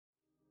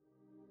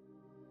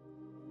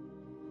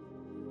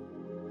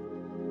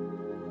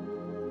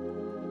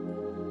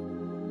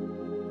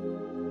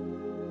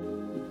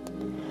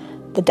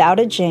The Tao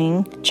Te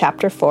Ching,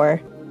 Chapter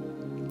 4.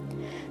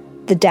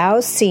 The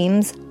Tao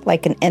seems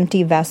like an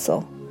empty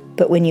vessel,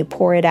 but when you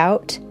pour it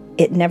out,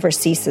 it never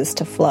ceases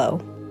to flow.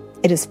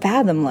 It is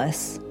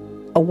fathomless,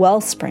 a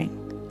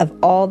wellspring of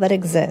all that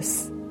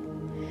exists.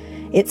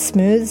 It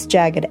smooths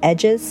jagged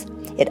edges,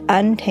 it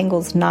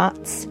untangles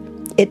knots,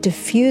 it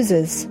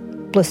diffuses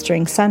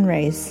blistering sun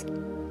rays.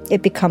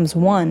 It becomes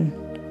one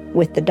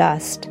with the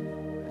dust.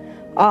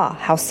 Ah,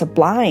 how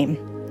sublime!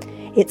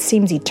 It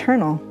seems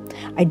eternal.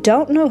 I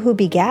don't know who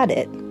begat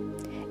it.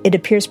 It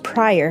appears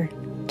prior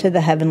to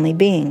the heavenly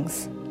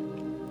beings.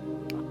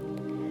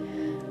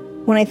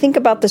 When I think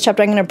about this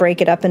chapter, I'm going to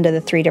break it up into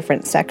the 3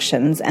 different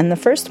sections. And the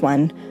first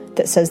one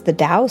that says, the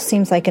Tao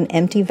seems like an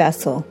empty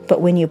vessel,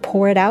 but when you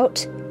pour it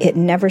out, it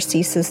never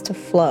ceases to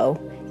flow.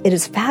 It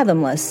is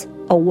fathomless,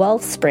 a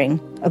wellspring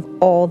of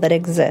all that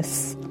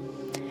exists.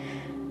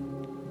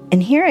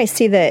 And here I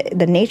see that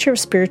the nature of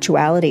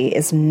spirituality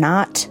is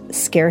not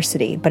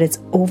scarcity, but it's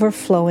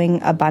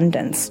overflowing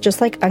abundance, just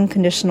like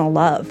unconditional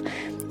love.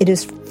 It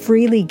is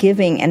freely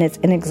giving and it's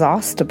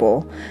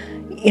inexhaustible.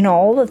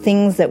 All the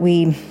things that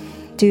we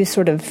do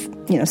sort of,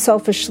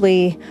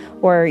 selfishly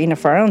or,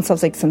 for our own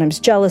selves, like sometimes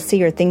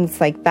jealousy or things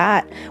like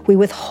that, we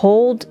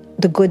withhold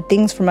the good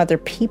things from other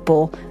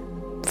people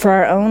for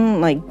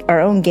our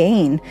own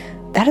gain.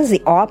 That is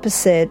the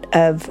opposite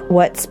of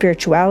what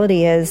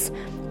spirituality is.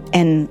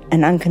 And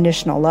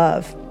unconditional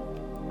love.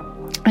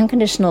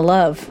 Unconditional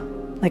love,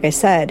 like I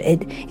said,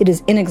 it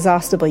is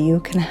inexhaustible. You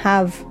can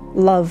have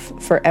love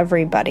for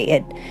everybody.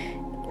 It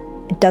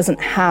doesn't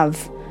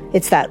have.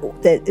 It's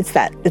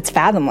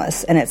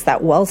fathomless, and it's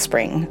that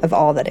wellspring of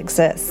all that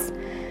exists.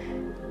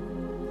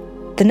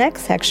 The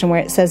next section where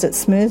it says it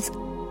smooths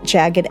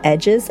jagged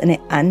edges and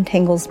it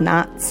untangles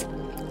knots.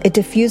 It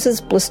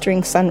diffuses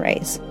blistering sun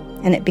rays,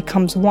 and it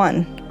becomes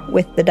one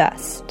with the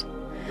dust.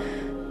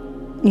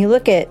 You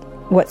look at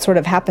what sort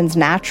of happens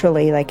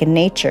naturally, like in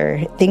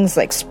nature, things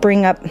like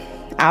spring up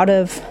out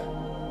of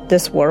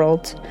this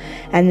world,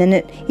 and then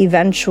it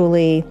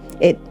eventually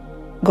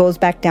goes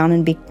back down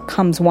and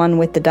becomes one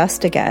with the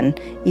dust again.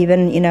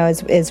 Even,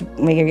 as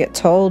we get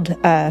told,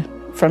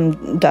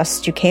 from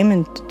dust you came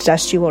and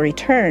dust you will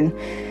return.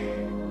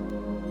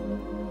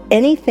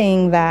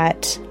 Anything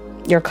that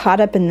you're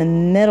caught up in the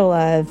middle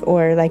of,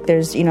 or like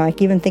there's,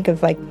 even think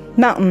of like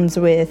mountains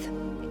with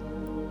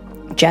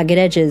jagged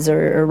edges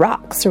or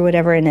rocks or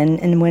whatever,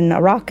 and when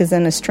a rock is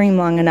in a stream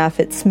long enough,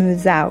 it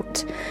smooths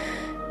out.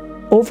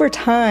 Over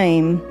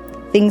time,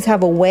 things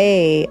have a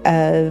way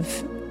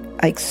of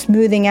like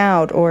smoothing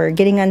out or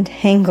getting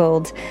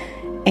untangled,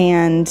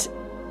 and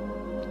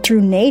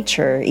through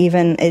nature,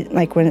 even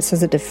like when it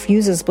says it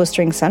diffuses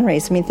blistering sun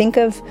rays. Think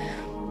of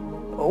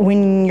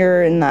when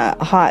you're in the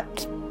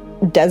hot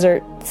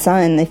desert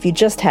sun, if you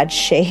just had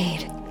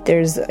shade,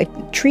 there's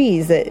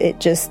trees that it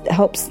just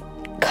helps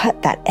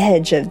cut that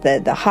edge of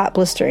the hot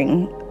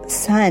blistering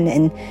sun,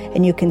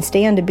 and you can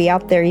stand to be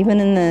out there even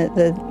in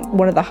the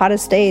one of the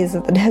hottest days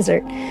of the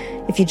desert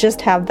if you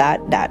just have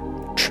that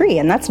tree.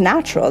 And that's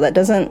natural. That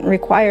doesn't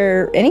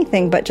require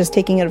anything but just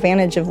taking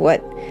advantage of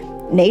what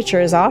nature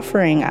is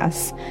offering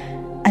us.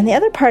 And the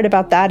other part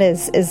about that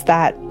is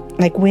that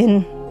like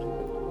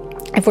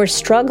if we're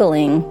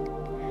struggling,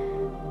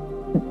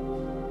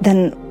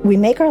 then we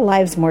make our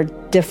lives more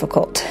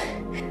difficult.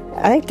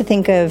 I like to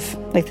think of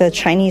like the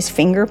Chinese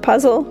finger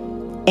puzzle,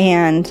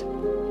 and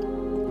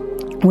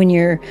when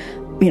you're,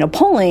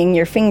 pulling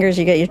your fingers,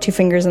 you get your 2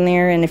 fingers in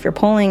there, and if you're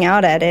pulling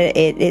out at it,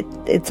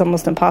 it's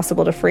almost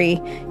impossible to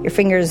free your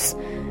fingers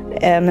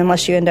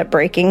unless you end up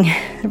breaking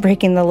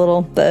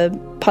the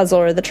puzzle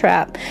or the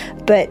trap.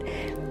 But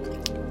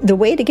the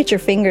way to get your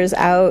fingers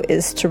out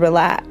is to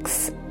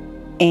relax,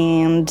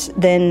 and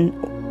then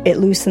it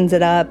loosens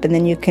it up, and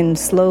then you can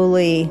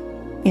slowly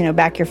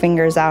back your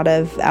fingers out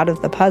of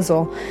the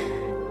puzzle.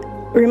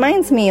 It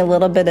reminds me a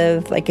little bit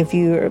of like if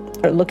you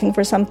are looking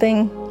for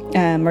something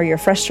or you're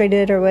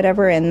frustrated or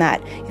whatever, and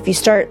that if you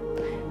start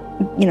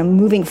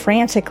moving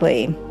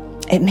frantically,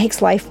 it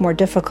makes life more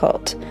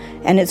difficult.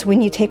 And it's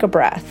when you take a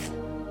breath,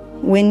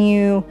 when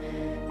you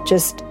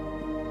just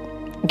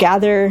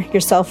gather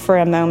yourself for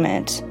a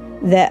moment,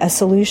 that a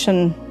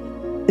solution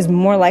is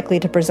more likely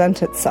to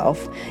present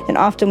itself. And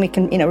often we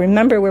can,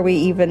 remember where we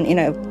even,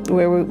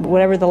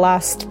 whatever the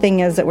last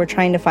thing is that we're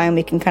trying to find,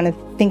 we can kind of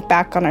think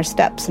back on our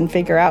steps and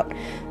figure out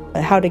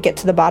how to get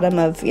to the bottom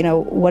of,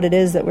 what it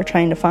is that we're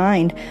trying to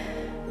find.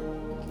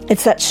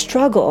 It's that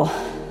struggle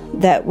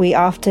that we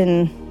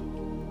often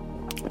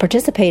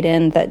participate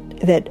in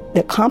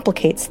that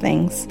complicates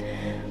things.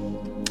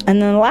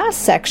 And then the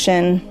last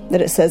section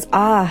that it says,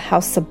 how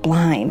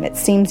sublime, it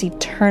seems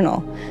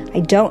eternal.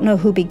 I don't know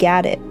who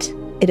begat it.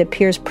 It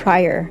appears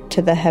prior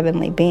to the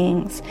heavenly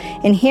beings.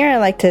 And here I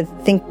like to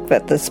think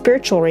that the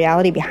spiritual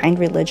reality behind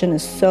religion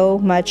is so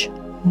much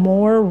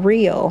more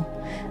real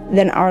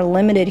than our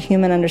limited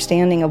human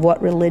understanding of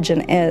what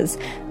religion is.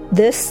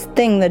 This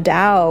thing, the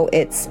Tao,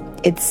 it's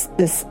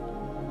this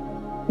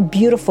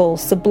beautiful,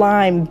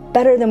 sublime,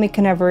 better than we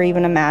can ever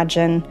even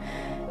imagine.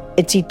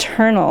 It's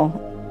eternal,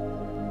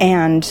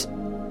 and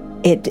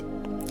it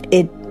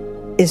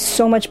is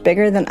so much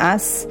bigger than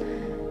us,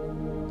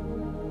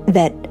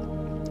 that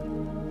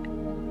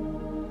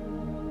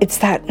it's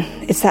that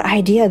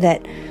idea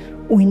that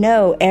we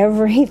know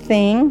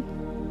everything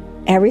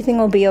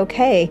will be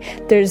okay.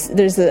 There's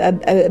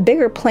a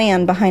bigger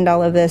plan behind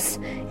all of this,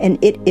 and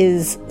it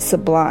is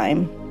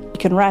sublime. You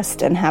can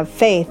rest and have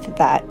faith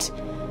that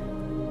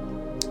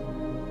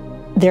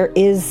there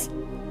is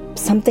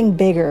something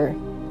bigger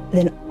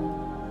than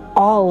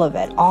all of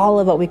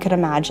what we could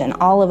imagine,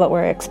 all of what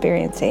we're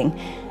experiencing.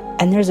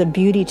 And there's a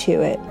beauty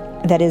to it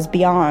that is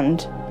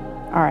beyond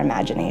our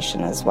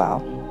imagination as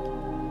well.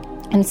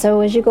 And so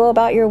as you go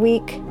about your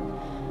week,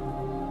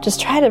 just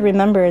try to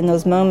remember in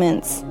those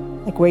moments,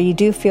 like where you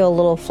do feel a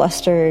little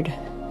flustered,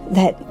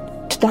 that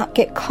to not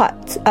get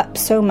caught up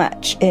so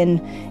much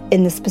in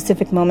the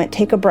specific moment.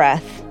 Take a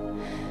breath,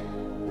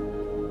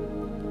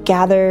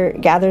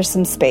 gather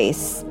some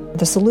space.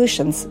 The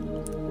solutions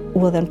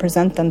will then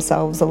present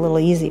themselves a little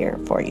easier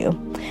for you.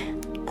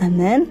 And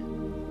then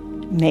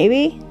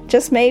maybe,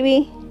 just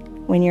maybe,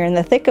 when you're in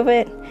the thick of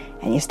it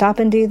and you stop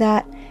and do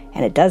that,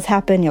 and it does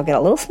happen, you'll get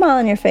a little smile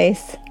on your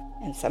face,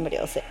 and somebody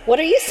will say, "What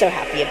are you so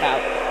happy about?"